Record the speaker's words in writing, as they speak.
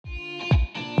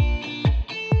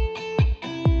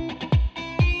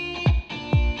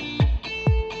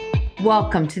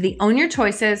Welcome to the Own Your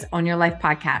Choices, Own Your Life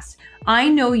podcast. I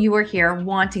know you are here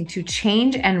wanting to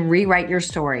change and rewrite your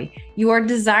story. You are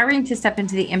desiring to step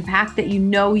into the impact that you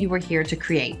know you are here to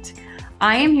create.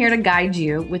 I am here to guide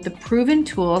you with the proven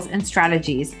tools and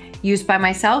strategies used by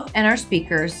myself and our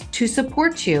speakers to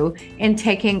support you in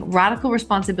taking radical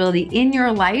responsibility in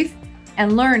your life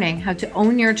and learning how to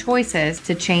own your choices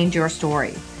to change your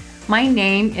story. My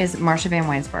name is Marsha Van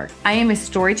Weinsberg. I am a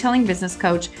storytelling business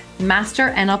coach, master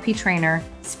NLP trainer,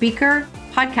 speaker,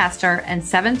 podcaster, and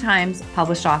 7 times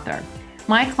published author.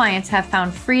 My clients have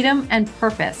found freedom and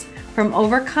purpose from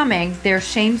overcoming their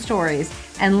shame stories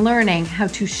and learning how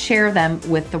to share them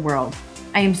with the world.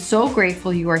 I am so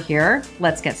grateful you are here.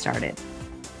 Let's get started.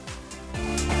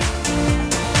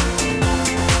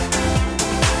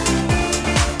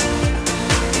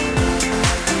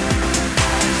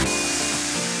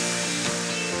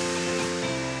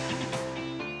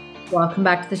 Welcome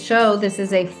back to the show. This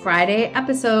is a Friday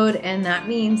episode, and that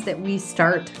means that we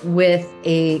start with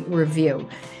a review.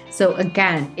 So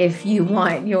again, if you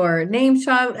want your name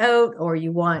shout out or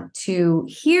you want to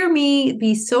hear me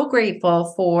be so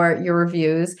grateful for your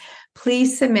reviews,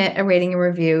 please submit a rating and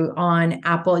review on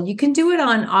Apple. You can do it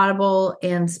on Audible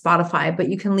and Spotify, but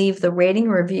you can leave the rating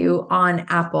and review on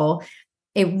Apple.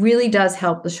 It really does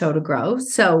help the show to grow.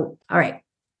 So, all right.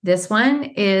 This one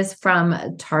is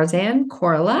from Tarzan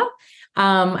Corla.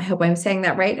 I hope I'm saying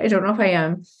that right. I don't know if I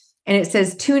am. And it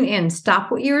says, tune in, stop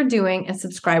what you are doing and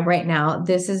subscribe right now.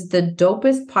 This is the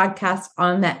dopest podcast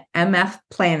on the MF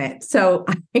planet. So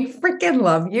I freaking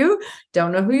love you.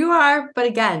 Don't know who you are. But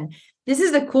again, this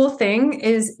is the cool thing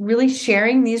is really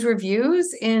sharing these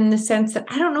reviews in the sense that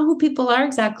I don't know who people are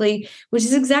exactly, which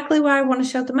is exactly why I want to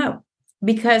shout them out.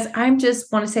 Because I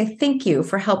just want to say thank you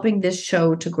for helping this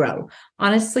show to grow.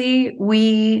 Honestly,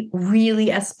 we really,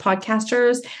 as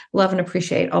podcasters, love and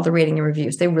appreciate all the rating and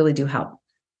reviews. They really do help.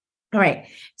 All right.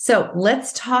 So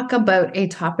let's talk about a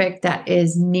topic that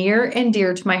is near and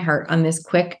dear to my heart on this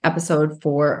quick episode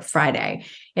for Friday.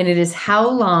 And it is, how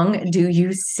long do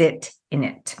you sit in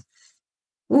it?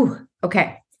 Ooh,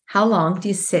 okay. How long do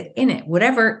you sit in it?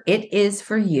 Whatever it is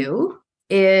for you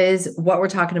is what we're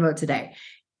talking about today.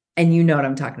 And you know what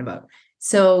I'm talking about.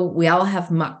 So we all have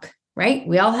muck, right?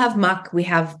 We all have muck.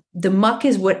 The muck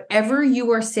is whatever you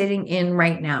are sitting in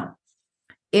right now.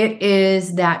 It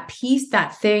is that piece,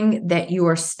 that thing that you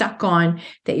are stuck on,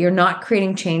 that you're not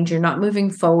creating change. You're not moving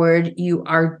forward. You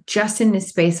are just in this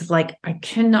space of like, I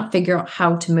cannot figure out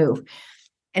how to move.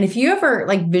 And if you ever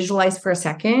visualize for a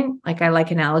second, I like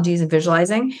analogies and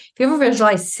visualizing. If you ever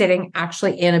visualize sitting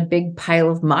actually in a big pile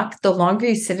of muck, the longer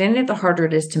you sit in it, the harder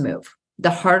it is to move. The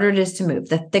harder it is to move,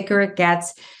 the thicker it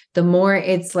gets, the more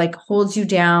it's holds you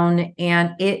down,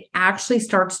 and it actually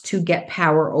starts to get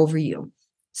power over you.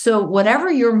 So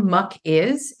whatever your muck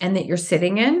is and that you're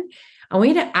sitting in, I want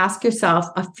you to ask yourself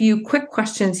a few quick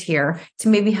questions here to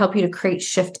maybe help you to create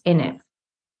shift in it.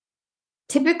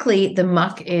 Typically, the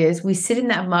muck is, we sit in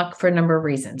that muck for a number of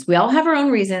reasons. We all have our own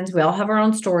reasons. We all have our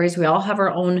own stories. We all have our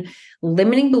own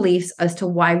limiting beliefs as to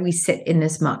why we sit in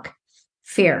this muck.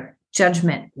 Fear,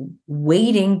 judgment,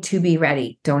 waiting to be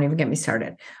ready. Don't even get me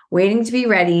started. Waiting to be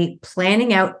ready,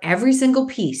 planning out every single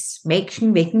piece,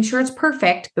 making sure it's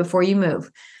perfect before you move.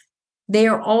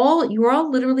 You're all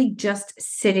literally just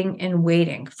sitting and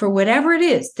waiting for whatever it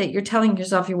is that you're telling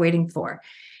yourself you're waiting for.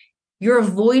 You're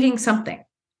avoiding something.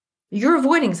 You're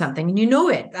avoiding something, and you know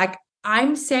it.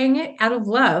 I'm saying it out of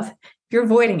love. You're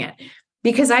avoiding it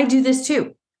because I do this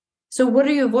too. So what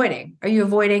are you avoiding? Are you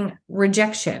avoiding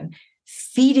rejection?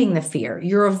 Feeding the fear?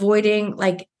 You're avoiding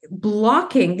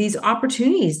blocking these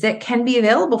opportunities that can be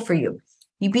available for you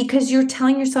because you're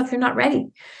telling yourself you're not ready.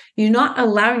 You're not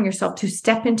allowing yourself to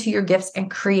step into your gifts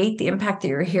and create the impact that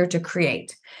you're here to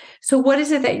create. So what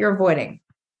is it that you're avoiding?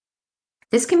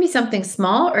 This can be something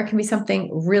small or it can be something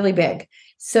really big.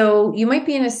 So you might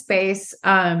be in a space,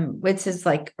 which is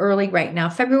early right now,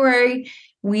 February.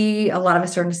 A lot of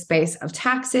us are in a space of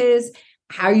taxes.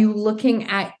 How are you looking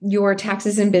at your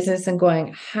taxes and business and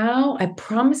going, how I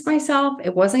promised myself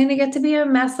it wasn't going to get to be a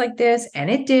mess like this. And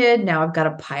it did. Now I've got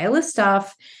a pile of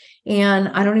stuff and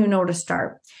I don't even know where to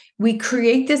start. We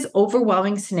create this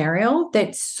overwhelming scenario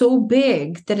that's so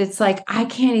big that it's I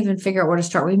can't even figure out where to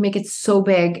start. We make it so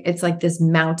big. It's like this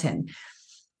mountain.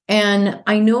 And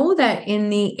I know that in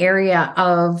the area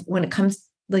of when it comes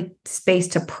space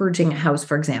to purging a house,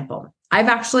 for example,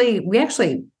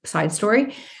 side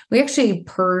story, we actually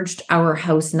purged our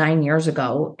house 9 years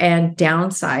ago and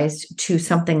downsized to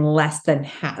something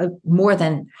more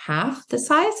than half the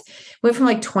size. Went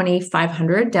from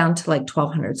 2,500 down to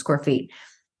 1,200 square feet.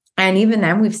 And even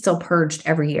then, we've still purged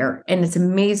every year. And it's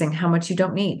amazing how much you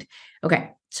don't need.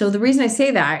 Okay. So the reason I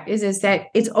say that is that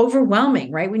it's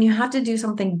overwhelming, right? When you have to do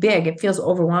something big, it feels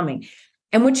overwhelming.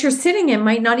 And what you're sitting in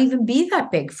might not even be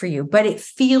that big for you, but it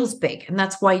feels big. And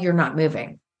that's why you're not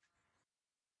moving.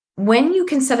 When you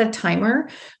can set a timer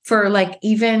for like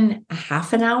even a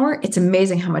half an hour, it's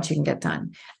amazing how much you can get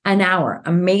done. An hour,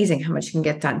 amazing how much you can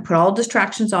get done. Put all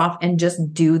distractions off and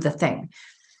just do the thing.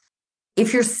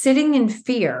 If you're sitting in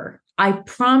fear, I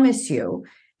promise you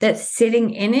that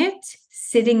sitting in it,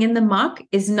 sitting in the muck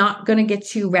is not going to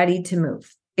get you ready to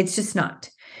move. It's just not.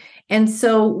 And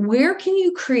so, where can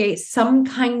you create some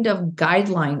kind of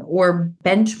guideline or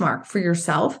benchmark for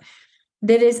yourself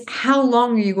that is how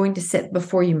long are you going to sit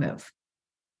before you move?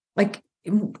 Like,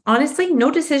 honestly,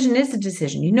 no decision is a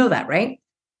decision. You know that, right?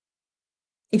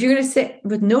 If you're going to sit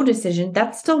with no decision,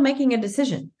 that's still making a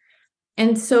decision.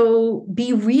 And so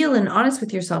be real and honest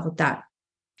with yourself with that.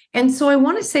 And so I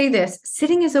want to say this,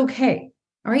 sitting is okay.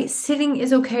 All right. Sitting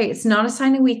is okay. It's not a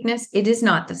sign of weakness. It is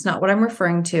not. That's not what I'm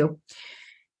referring to.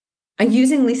 I'm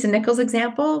using Lisa Nichols'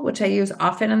 example, which I use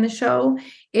often on the show,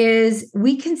 is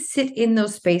we can sit in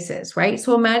those spaces, right?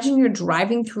 So imagine you're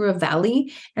driving through a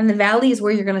valley and the valley is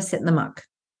where you're going to sit in the muck,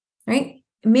 right?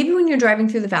 Maybe when you're driving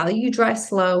through the valley, you drive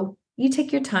slow, you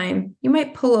take your time, you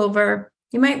might pull over,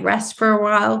 you might rest for a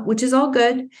while, which is all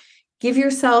good. Give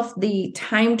yourself the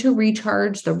time to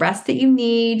recharge, the rest that you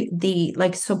need, the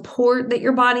like support that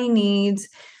your body needs,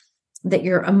 that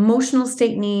your emotional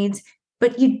state needs,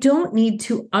 but you don't need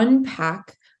to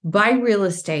unpack, buy real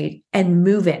estate and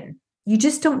move in. You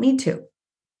just don't need to.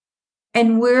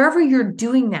 And wherever you're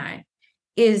doing that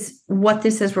is what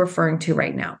this is referring to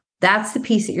right now. That's the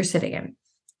piece that you're sitting in.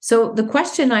 So the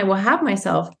question I will have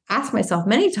myself ask myself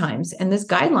many times, and this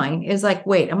guideline is like,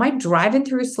 wait, am I driving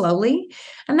through slowly?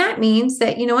 And that means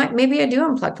that, you know what, maybe I do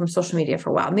unplug from social media for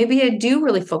a while. Maybe I do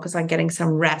really focus on getting some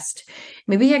rest.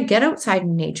 Maybe I get outside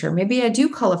in nature. Maybe I do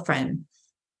call a friend.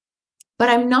 But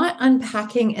I'm not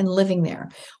unpacking and living there.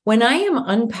 When I am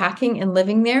unpacking and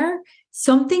living there,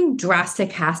 something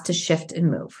drastic has to shift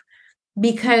and move,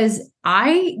 because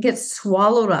I get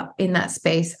swallowed up in that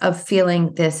space of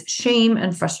feeling this shame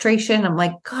and frustration. I'm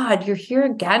like, God, you're here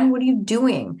again. What are you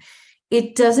doing?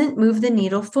 It doesn't move the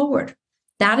needle forward.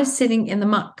 That is sitting in the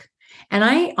muck. And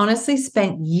I honestly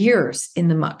spent years in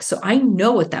the muck. So I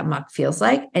know what that muck feels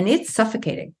like. And it's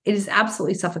suffocating. It is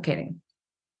absolutely suffocating.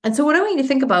 And so what I want you to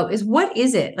think about is, what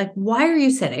is it? Like, why are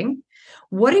you sitting?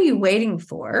 What are you waiting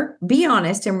for? Be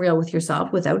honest and real with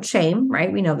yourself without shame,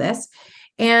 right? We know this.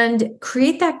 And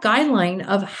create that guideline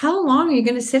of how long are you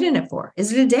going to sit in it for?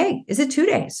 Is it a day? Is it 2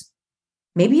 days?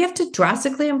 Maybe you have to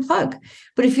drastically unplug.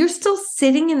 But if you're still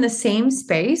sitting in the same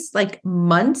space like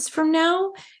months from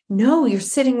now, no, you're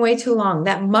sitting way too long.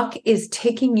 That muck is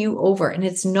taking you over and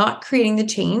it's not creating the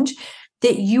change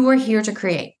that you are here to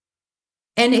create.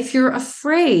 And if you're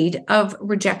afraid of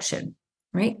rejection,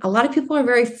 right? A lot of people are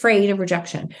very afraid of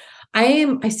rejection.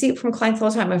 I see it from clients all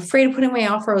the time. I'm afraid of putting my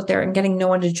offer out there and getting no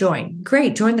one to join.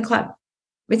 Great, join the club.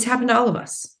 It's happened to all of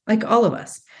us, like all of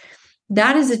us.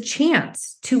 That is a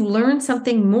chance to learn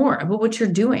something more about what you're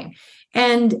doing.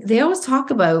 And they always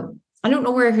talk about, I don't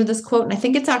know where I heard this quote, and I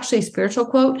think it's actually a spiritual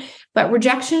quote, but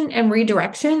rejection and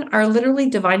redirection are literally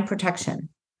divine protection.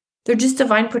 They're just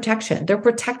divine protection. They're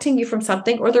protecting you from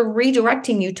something, or they're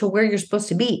redirecting you to where you're supposed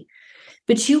to be.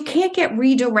 But you can't get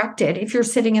redirected if you're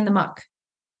sitting in the muck.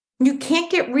 You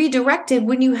can't get redirected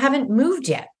when you haven't moved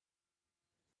yet.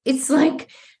 It's like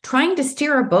trying to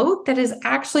steer a boat that is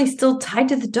actually still tied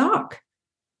to the dock.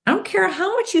 I don't care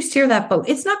how much you steer that boat.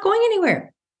 It's not going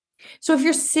anywhere. So if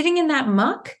you're sitting in that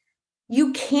muck,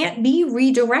 you can't be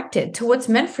redirected to what's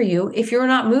meant for you if you're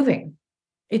not moving.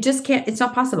 It just can't. It's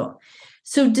not possible.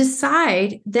 So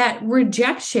decide that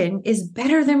rejection is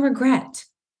better than regret.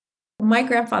 My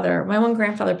one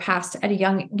grandfather passed at a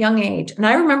young age, and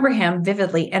I remember him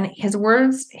vividly, and his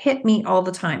words hit me all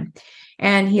the time.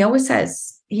 And he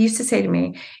used to say to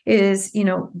me is,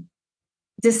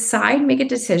 make a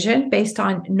decision based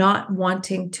on not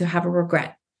wanting to have a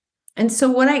regret. And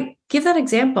so when I give that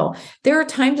example, there are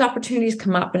times opportunities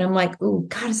come up and I'm like, oh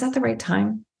God, is that the right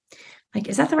time? Like,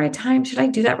 is that the right time? Should I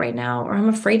do that right now? Or I'm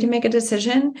afraid to make a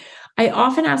decision. I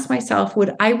often ask myself,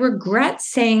 would I regret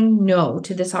saying no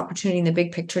to this opportunity in the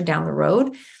big picture down the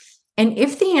road? And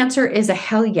if the answer is a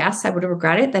hell yes, I would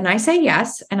regret it, then I say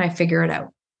yes and I figure it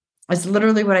out. That's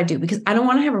literally what I do, because I don't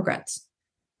want to have regrets.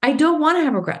 I don't want to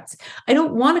have regrets. I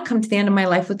don't want to come to the end of my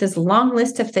life with this long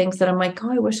list of things that I'm like,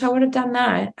 oh, I wish I would have done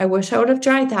that. I wish I would have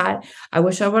tried that. I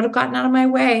wish I would have gotten out of my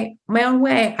own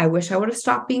way. I wish I would have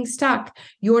stopped being stuck.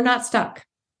 You're not stuck.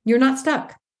 You're not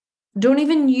stuck. Don't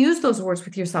even use those words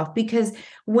with yourself, because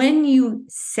when you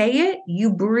say it,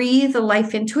 you breathe the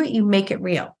life into it, you make it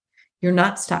real. You're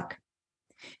not stuck.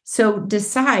 So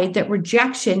decide that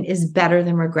rejection is better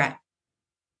than regret.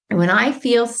 And when I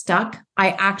feel stuck, I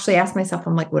actually ask myself,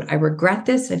 I'm like, would I regret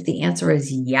this? If the answer is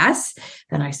yes,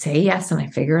 then I say yes and I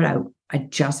figure it out. I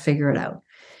just figure it out.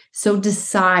 So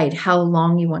decide how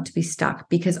long you want to be stuck,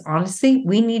 because honestly,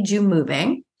 we need you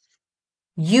moving.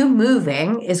 You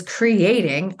moving is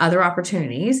creating other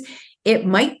opportunities. It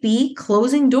might be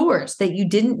closing doors that you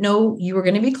didn't know you were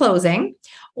going to be closing,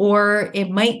 or it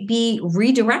might be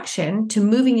redirection to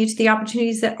moving you to the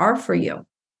opportunities that are for you.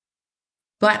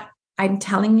 But I'm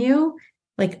telling you,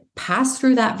 like, pass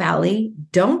through that valley.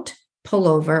 Don't pull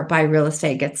over, buy real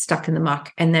estate, get stuck in the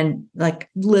muck, and then like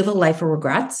live a life of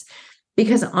regrets.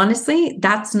 Because honestly,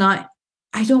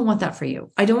 I don't want that for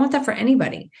you. I don't want that for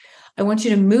anybody. I want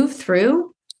you to move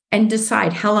through and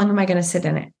decide, how long am I going to sit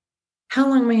in it? How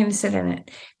long am I going to sit in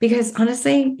it? Because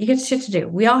honestly, you got shit to do.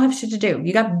 We all have shit to do.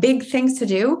 You got big things to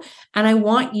do. And I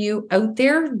want you out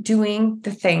there doing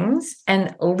the things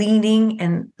and leading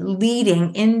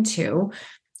into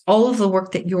all of the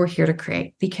work that you're here to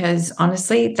create. Because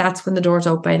honestly, that's when the doors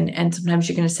open. And sometimes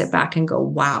you're going to sit back and go,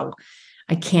 wow,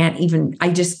 I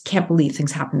just can't believe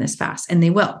things happen this fast. And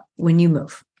they will when you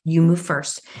move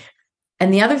first.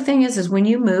 And the other thing is when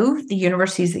you move, the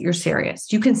universe sees that you're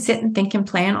serious. You can sit and think and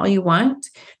plan all you want,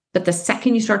 but the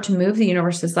second you start to move, the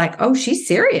universe is like, oh, she's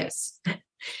serious.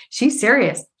 She's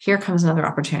serious. Here comes another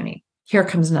opportunity. Here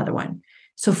comes another one.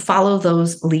 So follow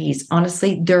those leads.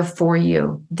 Honestly, they're for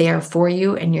you. They are for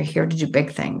you, and you're here to do big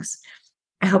things.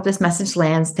 I hope this message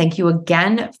lands. Thank you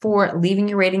again for leaving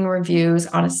your rating and reviews.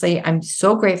 Honestly, I'm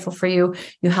so grateful for you.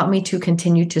 You help me to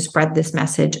continue to spread this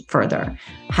message further.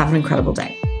 Have an incredible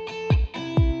day.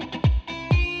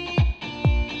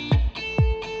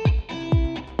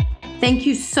 Thank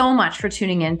you so much for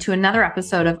tuning in to another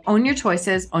episode of Own Your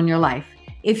Choices, Own Your Life.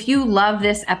 If you love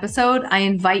this episode, I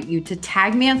invite you to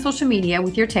tag me on social media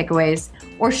with your takeaways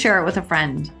or share it with a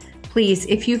friend. Please,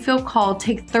 if you feel called,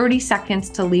 take 30 seconds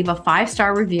to leave a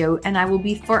 5-star review, and I will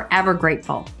be forever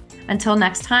grateful. Until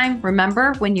next time,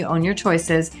 remember, when you own your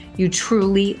choices, you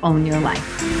truly own your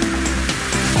life.